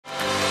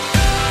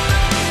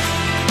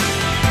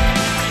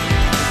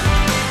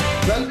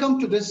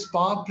this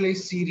Powerplay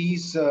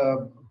series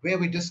where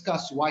we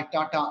discuss why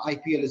Tata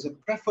IPL is a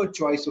preferred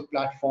choice of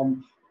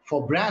platform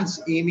for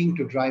brands aiming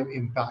to drive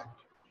impact.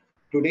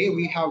 Today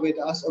we have with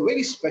us a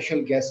very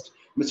special guest,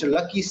 Mr.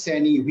 Lucky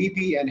Saini,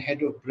 VP and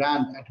Head of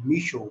Brand at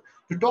Meesho,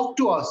 to talk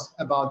to us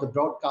about the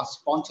broadcast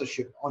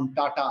sponsorship on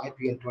Tata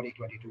IPL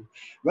 2022.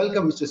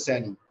 Welcome, Mr.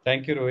 Saini.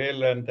 Thank you,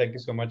 Rohil, and thank you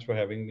so much for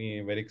having me.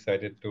 Very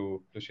excited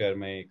to share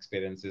my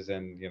experiences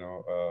and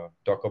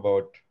talk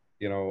about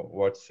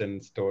what's in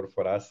store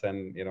for us.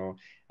 And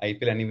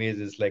IPL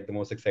anyways is like the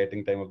most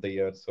exciting time of the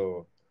year,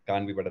 so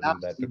can't be better than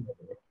that to talk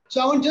about.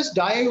 So I will just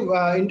dive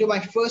into my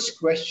first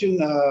question,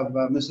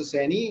 Mr.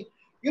 Saini.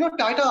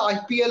 Tata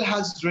IPL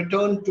has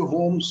returned to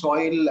home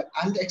soil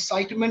and the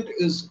excitement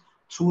is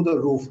through the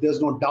roof.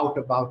 There's no doubt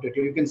about it.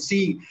 You can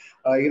see,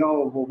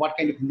 what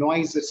kind of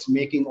noise it's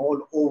making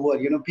all over.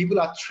 People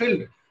are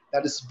thrilled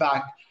that it's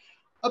back.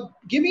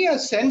 Give me a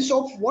sense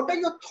of what are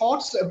your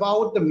thoughts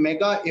about the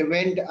mega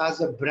event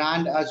as a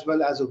brand as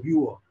well as a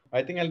viewer?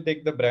 I think I'll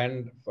take the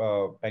brand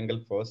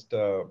angle first.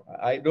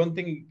 I don't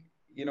think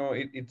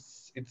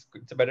it's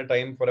a better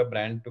time for a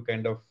brand to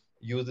kind of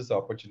use this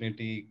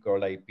opportunity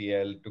called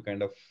IPL to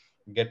kind of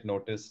get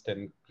noticed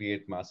and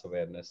create mass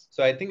awareness.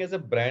 So I think as a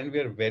brand, we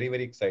are very,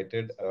 very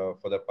excited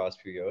for the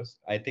past few years.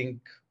 I think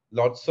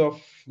lots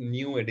of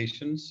new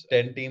additions,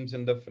 10 teams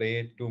in the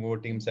fray, 2 more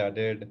teams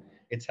added.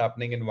 It's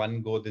happening in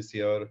one go this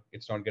year.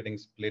 It's not getting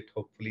split.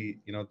 Hopefully,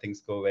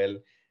 things go well.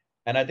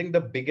 And I think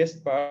the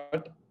biggest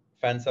part,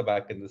 fans are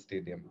back in the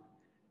stadium.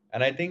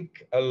 And I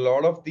think a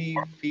lot of the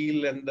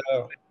feel and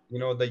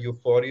the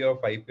euphoria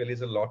of IPL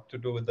is a lot to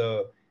do with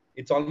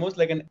it's almost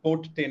like an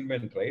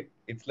entertainment, right?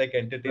 It's like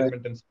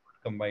entertainment and sport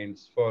combined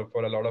for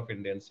a lot of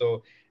Indians.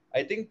 So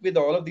I think with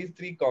all of these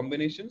 3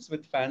 combinations,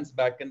 with fans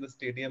back in the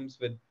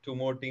stadiums, with 2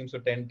 more teams or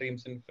 10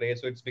 teams in fray,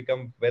 so it's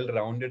become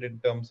well-rounded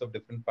in terms of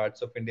different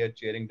parts of India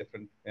cheering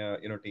different,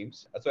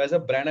 teams. So as a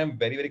brand, I'm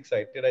very, very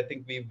excited. I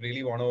think we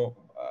really want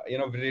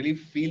to, really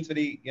feels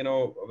very,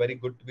 very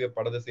good to be a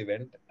part of this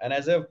event. And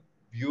as a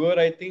viewer,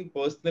 I think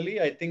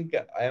personally, I think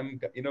I am,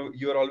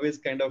 you're always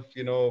kind of,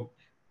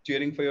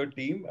 cheering for your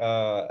team.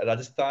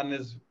 Rajasthan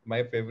is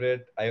my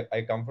favorite.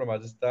 I come from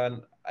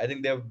Rajasthan. I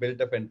think they have built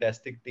a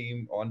fantastic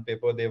team. On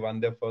paper, they won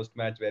their first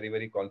match very,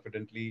 very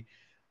confidently.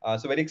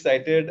 So very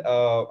excited.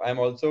 I'm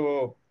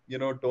also,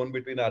 torn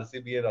between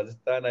RCB and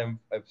Rajasthan.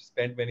 I've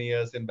spent many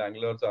years in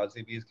Bangalore, so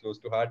RCB is close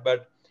to heart.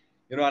 But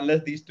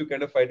unless these two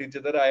kind of fight each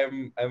other,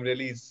 I'm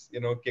really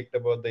kicked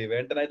about the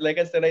event. And like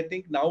I said, I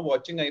think now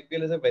watching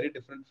IPL is a very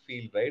different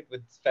feel, right?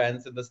 With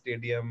fans in the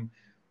stadium,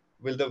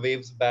 will the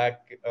waves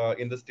back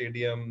in the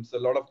stadiums, a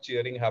lot of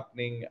cheering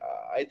happening.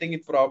 I think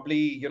it's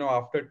probably,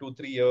 after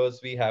 2-3 years,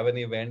 we have an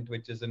event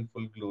which is in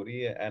full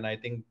glory. And I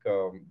think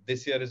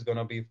this year is going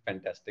to be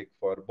fantastic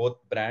for both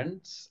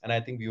brands and I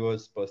think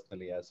viewers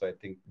personally. Yeah. So I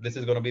think this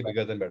is going to be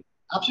bigger than better.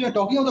 Absolutely.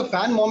 Talking of the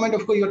fan moment,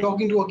 of course, you're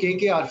talking to a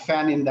KKR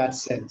fan in that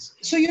sense.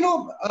 So,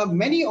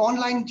 many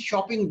online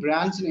shopping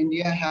brands in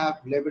India have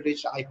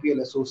leveraged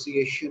IPL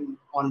association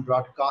on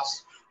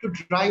broadcasts to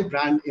drive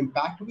brand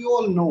impact. We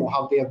all know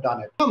how they have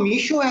done it.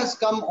 Meesho has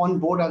come on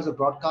board as a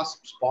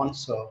broadcast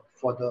sponsor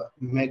for the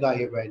mega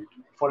event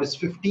for its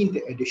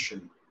 15th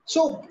edition.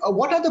 So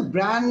what are the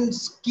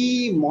brand's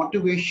key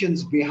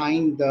motivations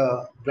behind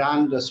the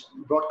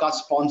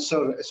broadcast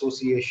sponsor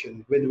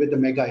association with the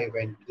mega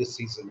event this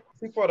season?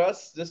 See, for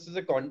us, just as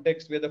a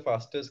context, we're the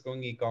fastest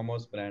growing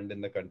e-commerce brand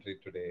in the country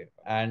today.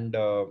 And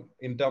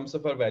in terms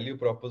of our value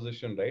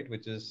proposition, right,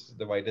 which is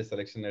the widest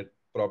selection at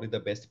probably the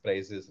best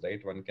prices,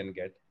 right, one can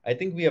get. I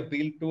think we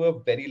appeal to a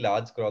very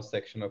large cross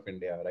section of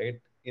India, right?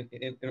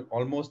 In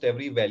almost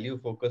every value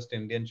focused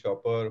Indian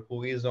shopper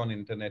who is on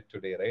internet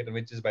today, right? And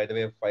which is, by the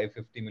way, a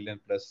 550 million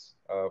plus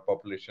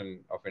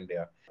population of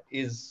India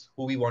is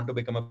who we want to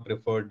become a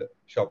preferred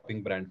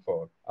shopping brand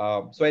for.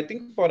 So I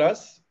think for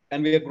us,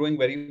 and we are growing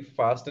very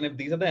fast. And if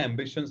these are the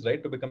ambitions,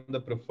 right, to become the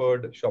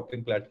preferred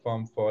shopping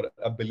platform for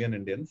 1 billion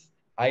Indians,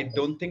 I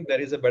don't think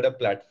there is a better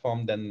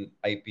platform than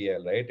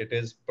IPL, right? It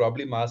is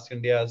probably mass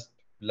India's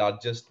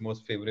largest,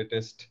 most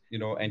favoritist,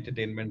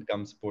 entertainment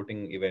come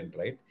sporting event,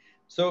 right?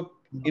 So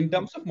in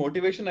terms of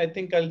motivation, I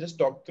think I'll just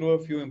talk through a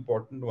few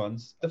important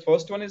ones. The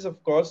first one is,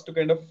 of course, to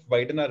kind of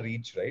widen our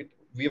reach, right?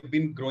 We have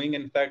been growing.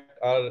 In fact,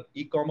 our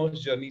e-commerce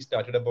journey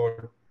started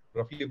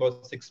roughly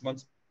about 6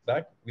 months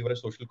back. We were a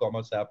social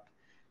commerce app,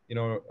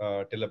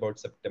 till about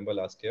September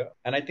last year.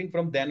 And I think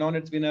from then on,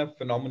 it's been a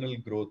phenomenal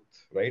growth,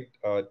 right?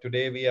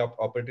 Today, we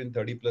operate in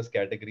 30 plus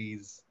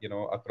categories,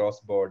 across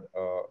board.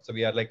 So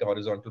we are like a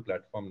horizontal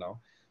platform now.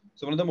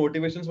 So one of the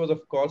motivations was,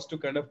 of course, to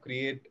kind of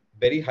create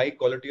very high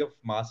quality of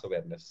mass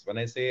awareness. When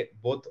I say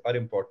both are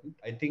important,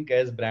 I think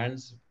as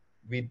brands,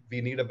 we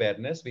need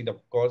awareness. We,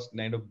 of course,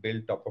 kind of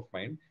build top of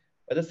mind.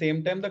 At the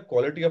same time, the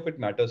quality of it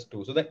matters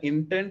too. So the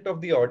intent of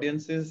the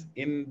audiences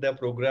in the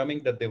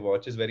programming that they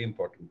watch is very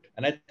important.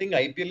 And I think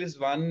IPL is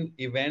one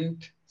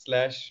event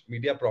 /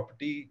 media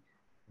property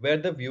where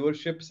the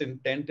viewership's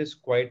intent is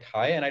quite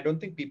high. And I don't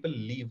think people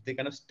leave. They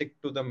kind of stick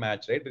to the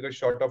match, right? Because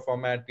shorter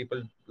format,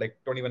 people like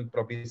don't even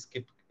probably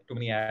skip too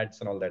many ads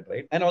and all that,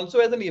 right? And also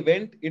as an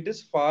event, it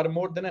is far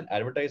more than an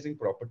advertising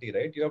property,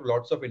 right? You have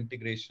lots of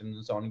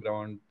integrations, on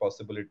ground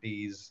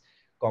possibilities,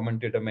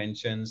 commentator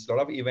mentions, a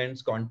lot of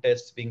events,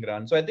 contests being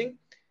run. So I think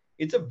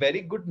it's a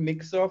very good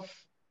mix of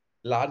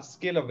large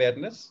scale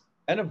awareness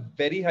and a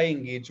very high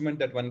engagement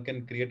that one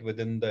can create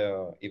within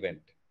the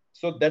event.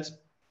 So that's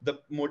the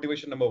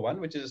motivation number one,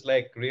 which is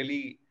like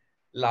really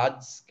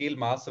large scale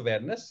mass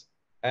awareness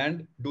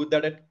and do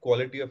that at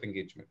quality of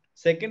engagement.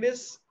 Second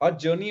is our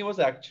journey was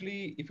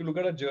actually, if you look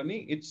at our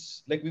journey,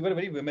 it's like we were a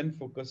very women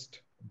focused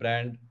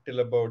brand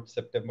till about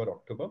September,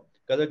 October,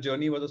 because our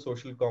journey was a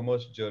social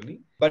commerce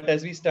journey. But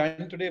as we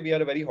stand today, we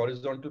are a very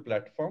horizontal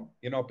platform,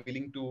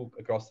 appealing to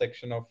a cross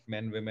section of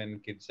men, women,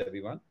 kids,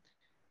 everyone.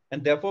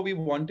 And therefore, we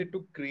wanted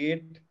to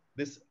create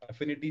this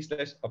affinity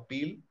slash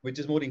appeal, which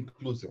is more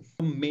inclusive.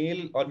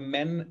 Male or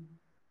men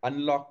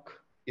unlock,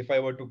 if I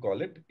were to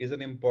call it, is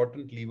an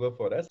important lever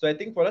for us. So I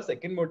think for us,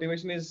 second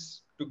motivation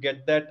is to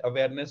get that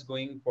awareness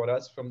going for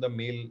us from the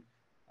male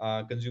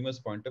consumers'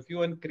 point of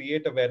view and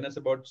create awareness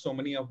about so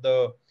many of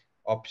the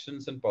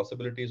options and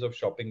possibilities of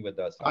shopping with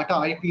us. Tata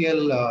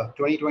IPL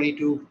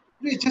 2022,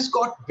 it just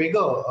got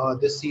bigger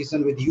this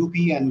season with UP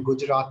and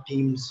Gujarat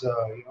teams,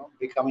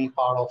 becoming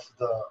part of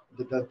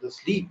this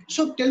league.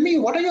 So tell me,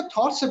 what are your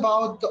thoughts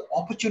about the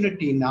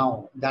opportunity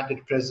now that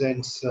it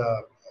presents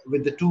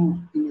with the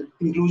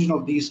inclusion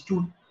of these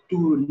two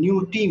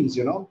new teams,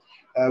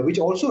 which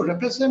also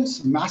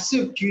represents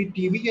massive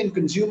TV and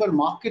consumer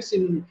markets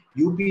in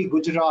UP,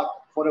 Gujarat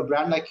for a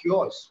brand like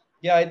yours?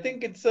 Yeah, I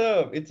think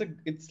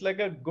it's like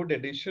a good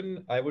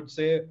addition, I would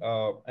say,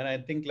 and I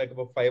think like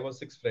about 5 or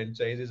 6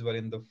 franchises were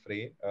in the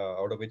fray,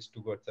 out of which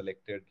 2 got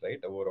selected, right,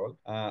 overall.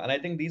 And I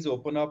think these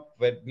open up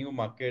with new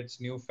markets,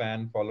 new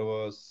fan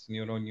followers,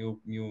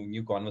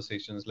 new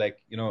conversations. Like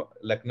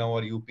Lucknow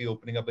or UP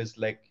opening up is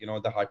like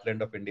the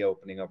heartland of India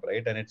opening up,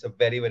 right? And it's a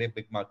very very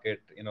big market.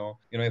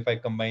 If I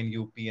combine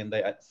UP and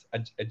the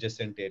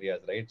adjacent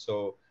areas, right?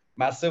 So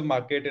massive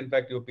market. In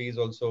fact, UP is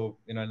also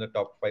in the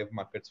top 5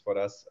 markets for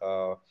us.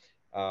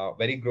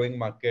 Very growing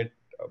market,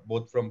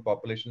 both from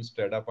population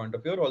strata point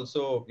of view, or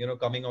also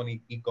coming on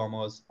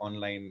e-commerce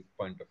online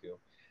point of view.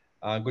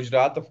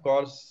 Gujarat, of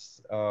course,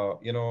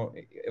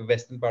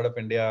 western part of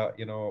India,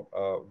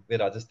 where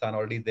Rajasthan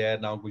already there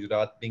now,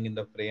 Gujarat being in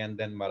the fray, and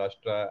then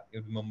Maharashtra,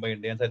 Mumbai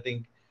Indians. I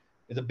think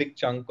is a big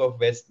chunk of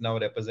West now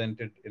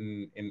represented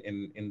in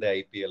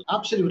the IPL.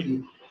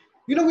 Absolutely.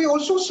 We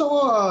also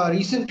saw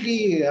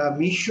recently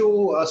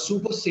Meesho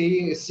Super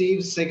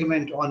Save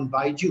segment on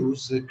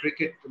Baiju's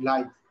Cricket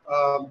Live.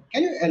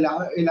 Can you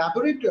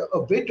elaborate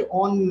a bit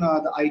on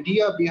the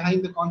idea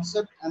behind the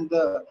concept and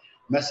the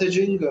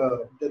messaging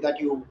that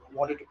you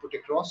wanted to put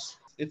across?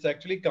 It's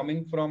actually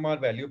coming from our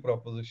value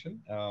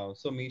proposition.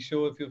 So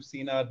Meesho, if you've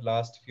seen our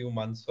last few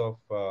months of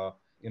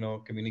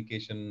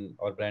communication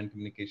or brand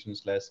communication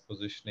slash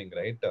positioning,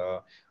 right?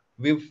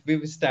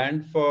 We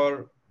stand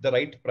for the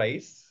right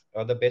price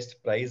or the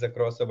best price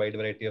across a wide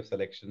variety of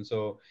selections.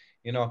 So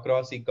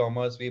across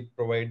e-commerce, we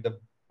provide the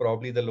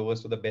probably the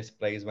lowest or the best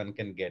price one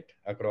can get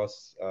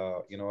across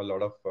a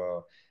lot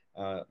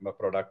of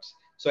products.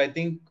 So I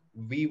think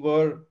we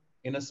were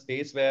in a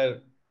space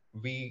where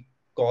we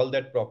call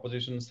that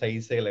proposition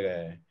sahi se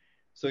lagaya hai.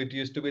 So it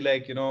used to be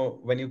like,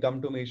 when you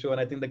come to Meesho,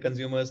 and I think the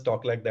consumers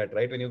talk like that,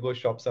 right? When you go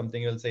shop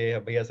something, you'll say,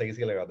 bhaiya sahi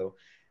se laga do.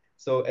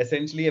 So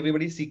essentially,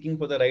 everybody's seeking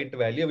for the right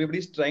value.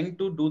 Everybody's trying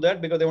to do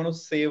that because they want to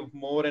save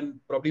more and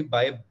probably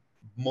buy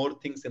more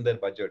things in their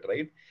budget,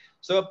 right?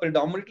 So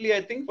predominantly,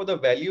 I think for the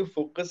value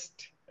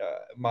focused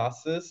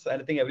masses,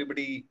 and I think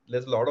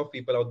there's a lot of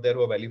people out there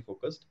who are value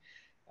focused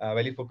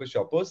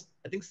shoppers.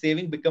 I think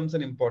saving becomes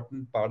an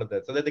important part of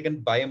that, so that they can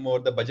buy more,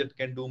 the budget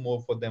can do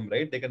more for them,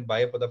 right? They can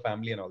buy for the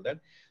family and all that.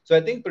 So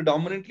I think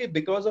predominantly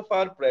because of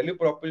our value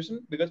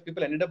proposition, because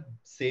people ended up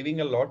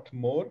saving a lot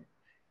more,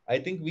 I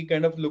think we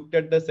kind of looked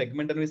at the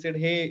segment and we said,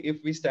 hey,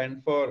 if we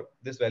stand for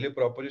this value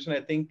proposition,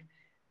 I think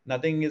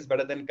nothing is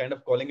better than kind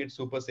of calling it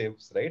super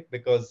saves, right?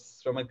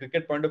 Because from a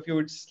cricket point of view,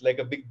 it's like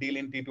a big deal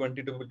in T20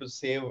 to be able to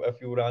save a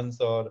few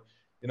runs, or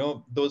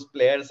those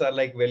players are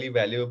like very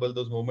valuable.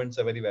 Those moments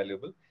are very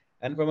valuable.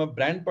 And from a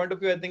brand point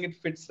of view, I think it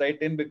fits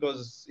right in,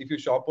 because if you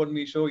shop on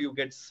Meesho, you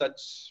get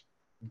such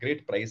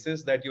great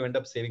prices that you end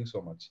up saving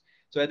so much.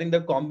 So I think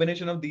the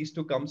combination of these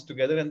two comes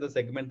together, and the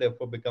segment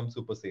therefore becomes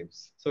super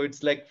saves. So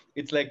it's like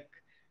it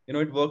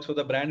works for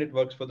the brand, it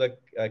works for the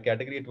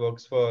category, it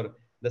works for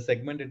the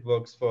segment, it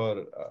works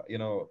for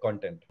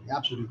content.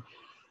 Absolutely.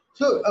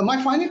 So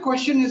my final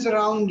question is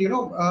around,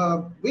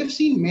 we've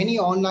seen many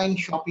online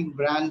shopping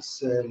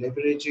brands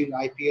leveraging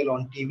IPL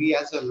on TV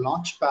as a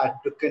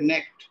launchpad to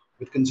connect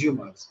with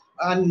consumers.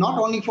 And not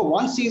only for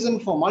one season,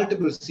 for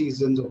multiple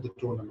seasons of the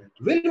tournament.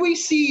 Will we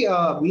see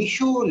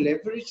Meesho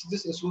leverage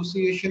this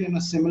association in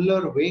a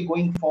similar way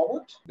going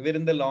forward? We're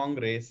in the long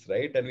race,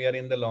 right? And we are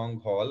in the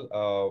long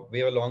haul. We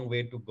have a long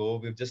way to go.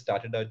 We've just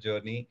started our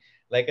journey.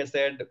 Like I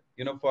said,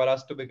 for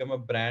us to become a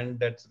brand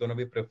that's going to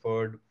be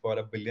preferred for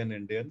 1 billion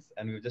Indians,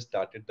 and we've just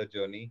started the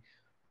journey.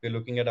 We're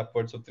looking at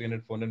upwards of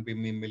 300, 400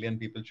 million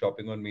people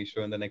shopping on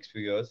Meesho in the next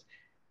few years.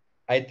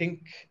 I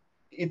think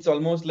it's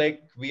almost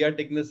like we are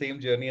taking the same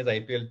journey as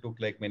IPL took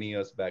like many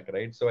years back,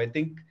 right? So I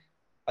think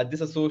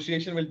this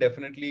association will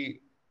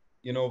definitely,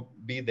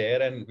 be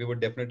there, and we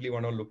would definitely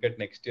want to look at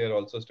next year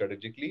also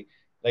strategically.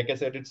 Like I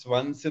said, it's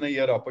once in a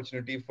year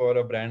opportunity for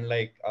a brand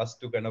like us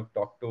to kind of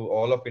talk to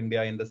all of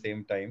India in the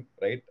same time,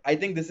 right? I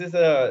think this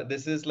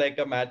is like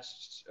a match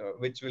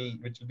which will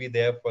be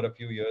there for a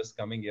few years,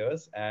 coming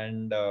years,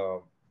 and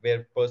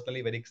we're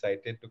personally very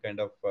excited to kind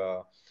of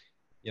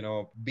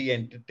be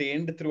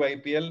entertained through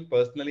IPL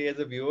personally as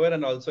a viewer,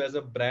 and also as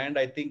a brand.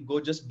 I think go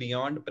just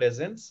beyond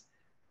presence,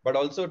 but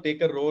also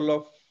take a role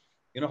of,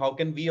 how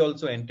can we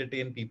also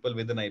entertain people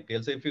within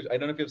IPL. So I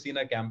don't know if you've seen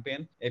a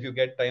campaign. If you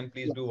get time,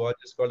 please do watch.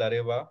 It's called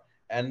Areva.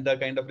 And the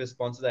kind of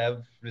responses I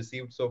have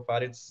received so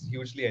far, it's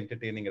hugely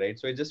entertaining, right?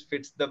 So it just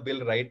fits the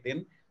bill right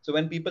in. So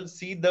when people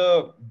see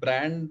the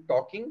brand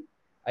talking,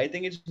 I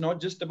think it's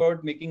not just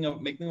about making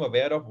them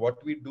aware of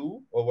what we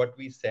do or what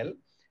we sell,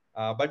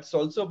 but it's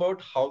also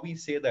about how we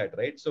say that,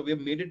 right? So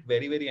we've made it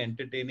very, very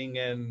entertaining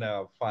and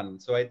fun.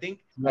 So I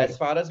think Right. as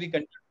far as we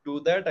can do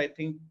that, I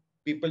think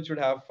people should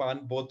have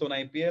fun both on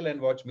IPL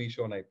and watch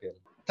Meesho on IPL.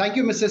 Thank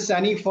you, Mrs.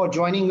 Saini, for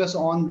joining us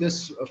on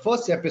this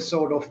first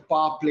episode of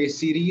Powerplay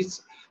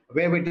Series,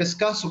 where we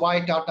discuss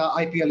why Tata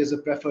IPL is a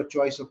preferred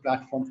choice of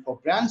platform for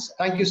brands.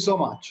 Thank you so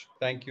much.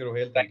 Thank you,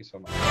 Rohel. Thank you so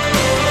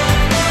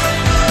much.